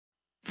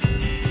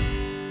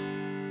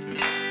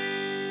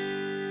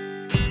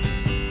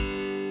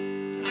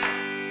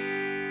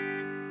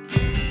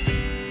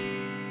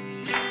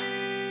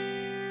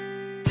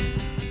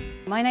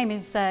My name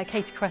is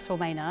Katie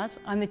Cresswell-Maynard.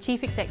 I'm the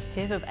Chief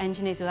Executive of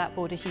Engineers Without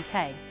Borders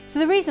UK. So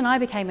the reason I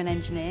became an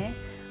engineer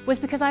was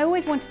because I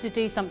always wanted to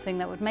do something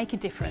that would make a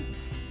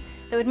difference.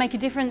 That would make a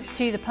difference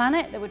to the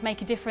planet, that would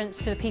make a difference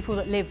to the people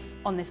that live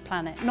on this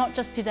planet, not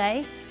just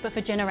today, but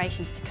for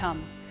generations to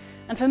come.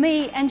 And for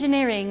me,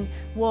 engineering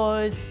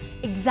was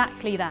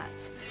exactly that.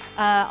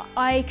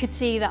 I could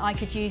see that I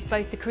could use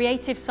both the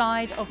creative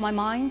side of my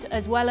mind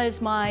as well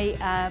as my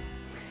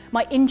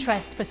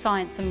interest for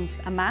science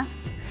and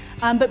maths,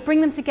 but bring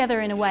them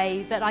together in a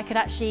way that I could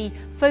actually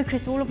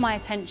focus all of my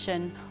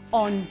attention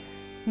on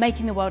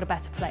making the world a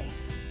better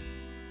place.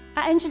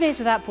 At Engineers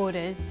Without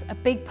Borders, a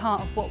big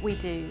part of what we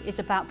do is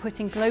about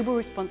putting global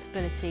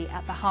responsibility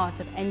at the heart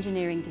of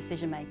engineering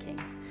decision making.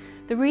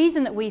 The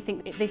reason that we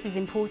think this is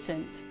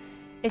important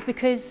is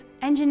because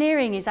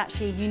engineering is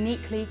actually a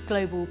uniquely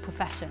global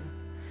profession.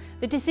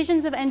 The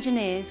decisions of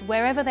engineers,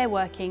 wherever they're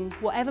working,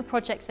 whatever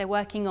projects they're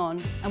working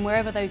on, and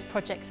wherever those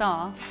projects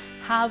are,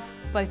 have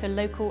both a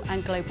local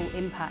and global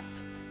impact.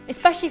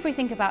 Especially if we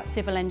think about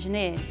civil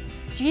engineers.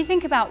 So if you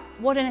think about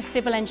what a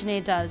civil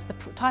engineer does, the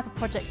type of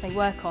projects they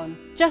work on,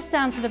 just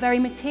down to the very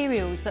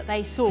materials that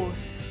they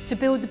source to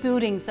build the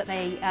buildings that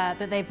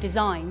they've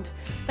designed,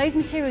 those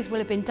materials will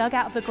have been dug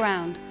out of the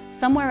ground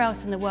somewhere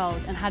else in the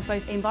world and had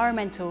both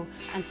environmental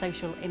and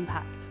social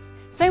impact.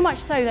 So much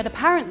so that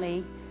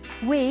apparently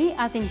we,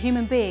 as in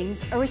human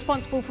beings, are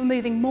responsible for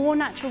moving more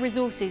natural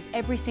resources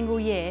every single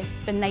year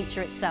than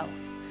nature itself.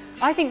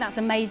 I think that's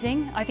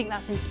amazing, I think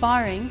that's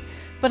inspiring,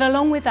 but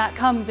along with that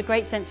comes a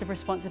great sense of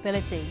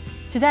responsibility.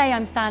 Today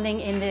I'm standing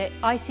in the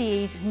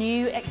ICE's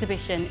new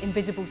exhibition,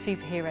 Invisible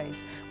Superheroes,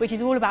 which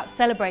is all about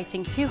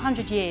celebrating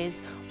 200 years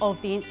of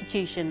the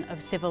institution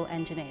of civil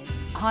engineers,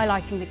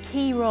 highlighting the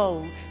key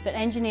role that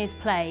engineers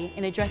play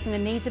in addressing the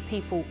needs of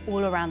people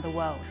all around the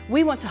world.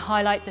 We want to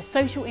highlight the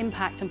social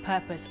impact and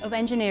purpose of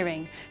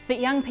engineering so that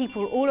young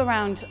people all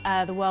around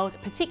the world,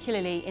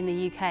 particularly in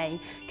the UK,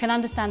 can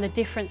understand the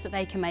difference that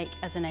they can make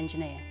as an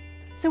engineer.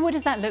 So what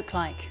does that look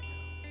like?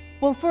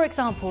 Well, for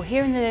example,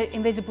 here in the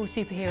Invisible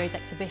Superheroes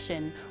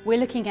exhibition, we're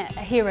looking at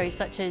heroes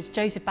such as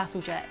Joseph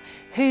Bazalgette,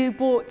 who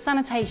brought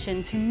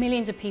sanitation to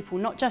millions of people,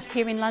 not just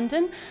here in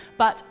London,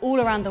 but all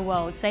around the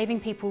world,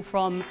 saving people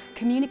from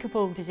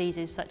communicable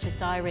diseases such as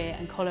diarrhea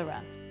and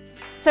cholera.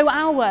 So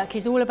our work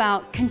is all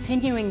about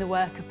continuing the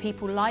work of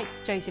people like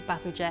Joseph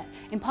Bazalgette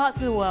in parts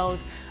of the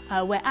world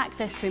where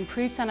access to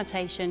improved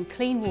sanitation,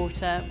 clean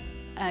water,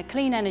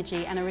 clean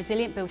energy and a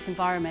resilient built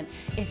environment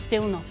is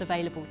still not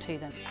available to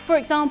them. For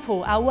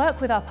example, our work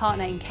with our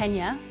partner in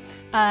Kenya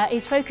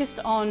is focused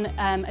on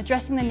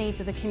addressing the needs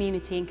of the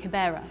community in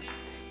Kibera.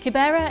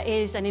 Kibera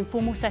is an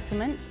informal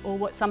settlement, or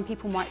what some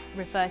people might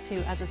refer to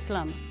as a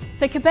slum.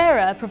 So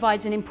Kibera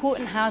provides an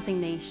important housing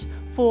niche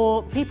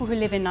for people who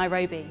live in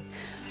Nairobi.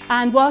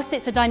 And whilst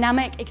it's a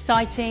dynamic,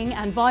 exciting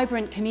and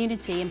vibrant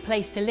community and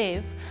place to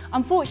live,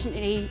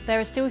 unfortunately there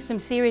are still some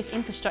serious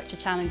infrastructure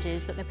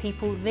challenges that the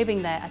people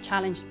living there are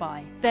challenged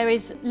by. There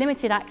is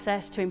limited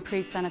access to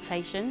improved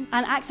sanitation,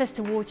 and access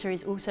to water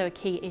is also a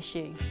key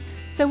issue.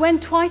 So when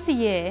twice a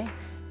year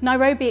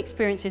Nairobi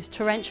experiences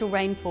torrential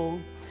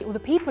rainfall, the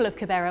people of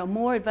Kibera are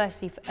more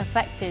adversely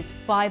affected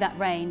by that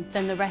rain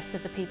than the rest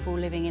of the people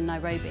living in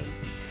Nairobi.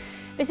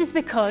 This is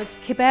because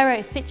Kibera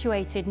is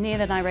situated near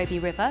the Nairobi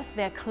River, so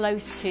they're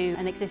close to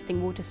an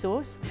existing water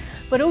source,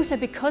 but also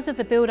because of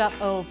the build-up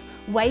of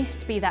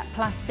waste, be that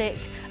plastic,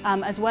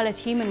 as well as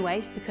human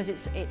waste, because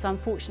it's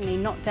unfortunately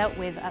not dealt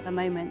with at the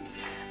moment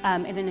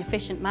in an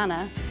efficient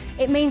manner.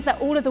 It means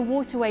that all of the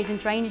waterways and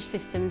drainage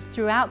systems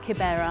throughout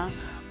Kibera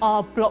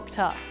are blocked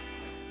up.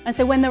 And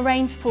so when the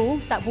rains fall,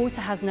 that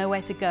water has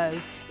nowhere to go.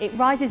 It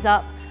rises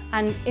up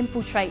and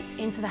infiltrates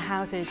into the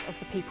houses of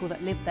the people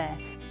that live there.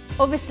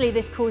 Obviously,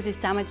 this causes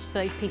damage to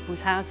those people's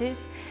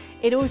houses.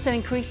 It also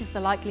increases the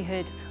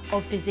likelihood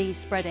of disease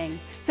spreading.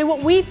 So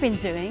what we've been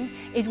doing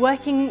is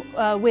working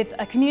with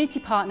a community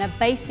partner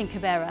based in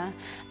Kibera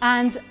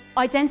and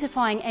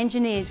identifying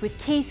engineers with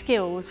key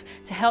skills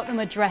to help them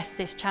address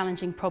this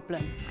challenging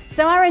problem.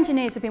 So our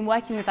engineers have been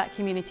working with that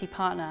community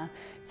partner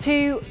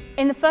to,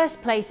 in the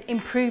first place,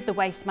 improve the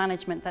waste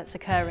management that's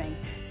occurring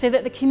so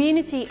that the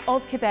community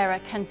of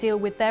Kibera can deal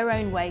with their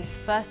own waste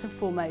first and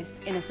foremost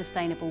in a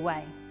sustainable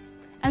way.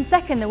 And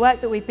second, the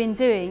work that we've been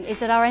doing is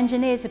that our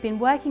engineers have been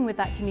working with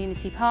that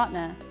community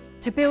partner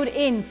to build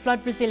in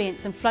flood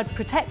resilience and flood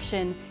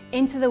protection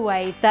into the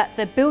way that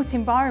the built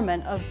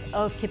environment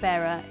of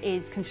Kibera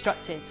is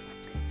constructed.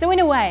 So in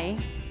a way,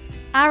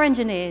 our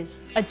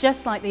engineers are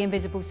just like the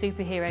invisible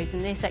superheroes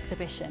in this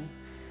exhibition.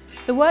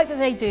 The work that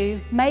they do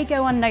may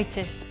go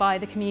unnoticed by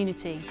the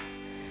community,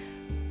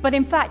 but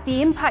in fact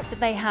the impact that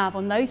they have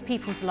on those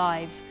people's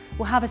lives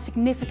will have a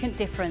significant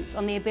difference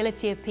on the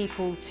ability of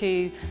people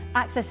to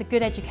access a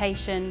good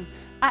education,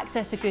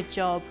 access a good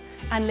job,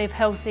 and live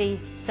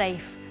healthy,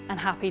 safe, and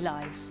happy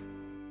lives.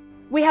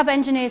 We have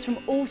engineers from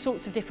all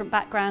sorts of different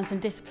backgrounds and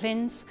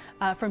disciplines,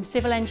 from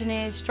civil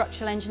engineers,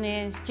 structural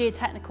engineers,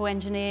 geotechnical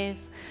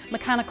engineers,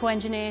 mechanical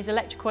engineers,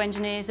 electrical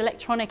engineers,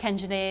 electronic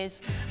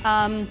engineers,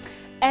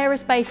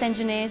 aerospace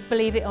engineers,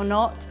 believe it or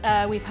not.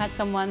 We've had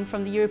someone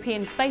from the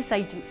European Space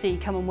Agency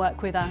come and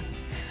work with us.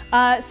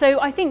 So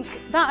I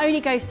think that only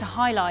goes to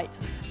highlight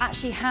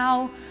actually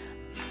how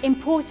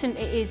important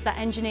it is that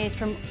engineers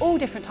from all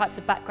different types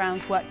of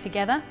backgrounds work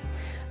together.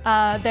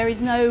 There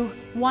is no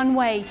one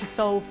way to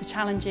solve the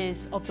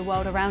challenges of the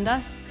world around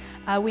us.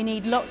 We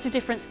need lots of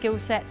different skill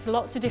sets,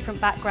 lots of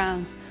different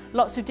backgrounds,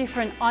 lots of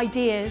different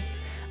ideas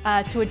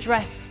to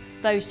address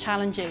those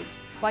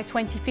challenges. By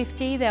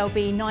 2050, there will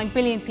be 9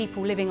 billion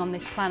people living on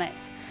this planet.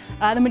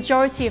 The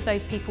majority of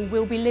those people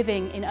will be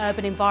living in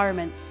urban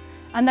environments,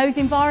 and those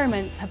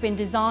environments have been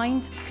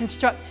designed,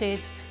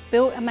 constructed,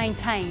 built and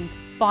maintained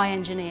by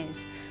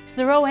engineers. So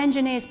the role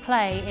engineers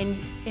play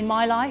in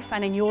my life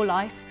and in your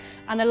life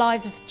and the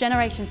lives of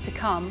generations to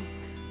come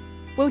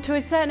will to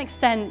a certain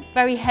extent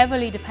very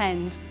heavily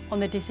depend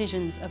on the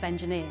decisions of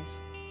engineers.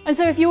 And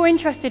so if you're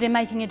interested in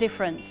making a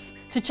difference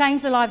to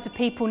change the lives of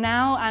people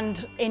now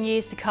and in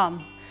years to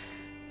come,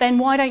 then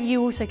why don't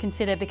you also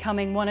consider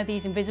becoming one of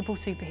these invisible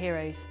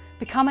superheroes?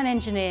 Become an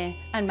engineer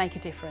and make a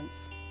difference.